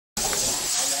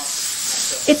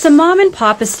It's a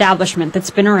mom-and-pop establishment that's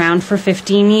been around for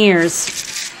 15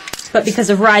 years. But because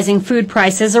of rising food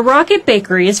prices, a Rocket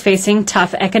Bakery is facing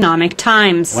tough economic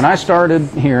times. When I started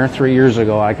here 3 years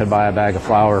ago, I could buy a bag of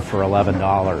flour for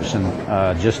 $11,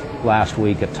 and just last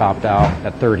week it topped out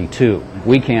at $32.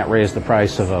 We can't raise the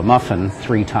price of a muffin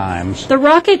 3 times. The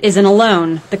Rocket isn't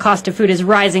alone. The cost of food is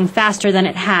rising faster than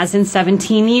it has in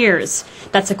 17 years.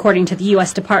 That's according to the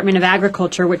U.S. Department of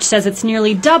Agriculture, which says it's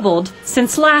nearly doubled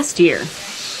since last year.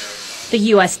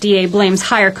 The USDA blames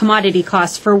higher commodity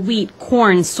costs for wheat,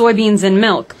 corn, soybeans, and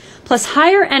milk, plus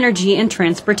higher energy and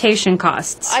transportation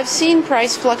costs. I've seen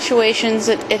price fluctuations.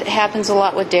 It happens a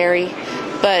lot with dairy,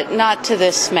 but not to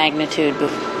this magnitude.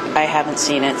 I haven't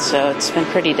seen it, so it's been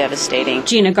pretty devastating.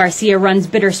 Gina Garcia runs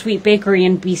Bittersweet Bakery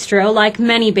and Bistro. Like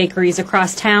many bakeries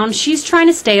across town, she's trying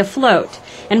to stay afloat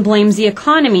and blames the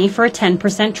economy for a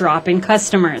 10% drop in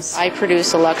customers. I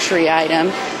produce a luxury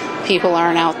item. People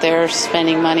aren't out there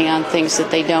spending money on things that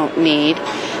they don't need.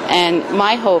 And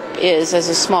my hope is, as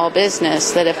a small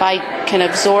business, that if I can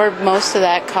absorb most of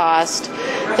that cost,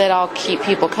 that I'll keep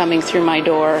people coming through my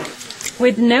door.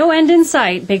 With no end in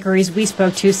sight, bakeries we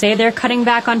spoke to say they're cutting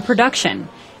back on production,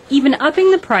 even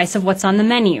upping the price of what's on the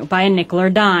menu by a nickel or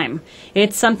dime.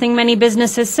 It's something many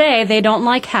businesses say they don't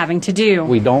like having to do.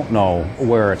 We don't know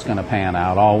where it's going to pan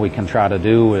out. All we can try to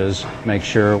do is make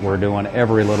sure we're doing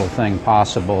every little thing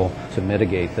possible to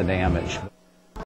mitigate the damage.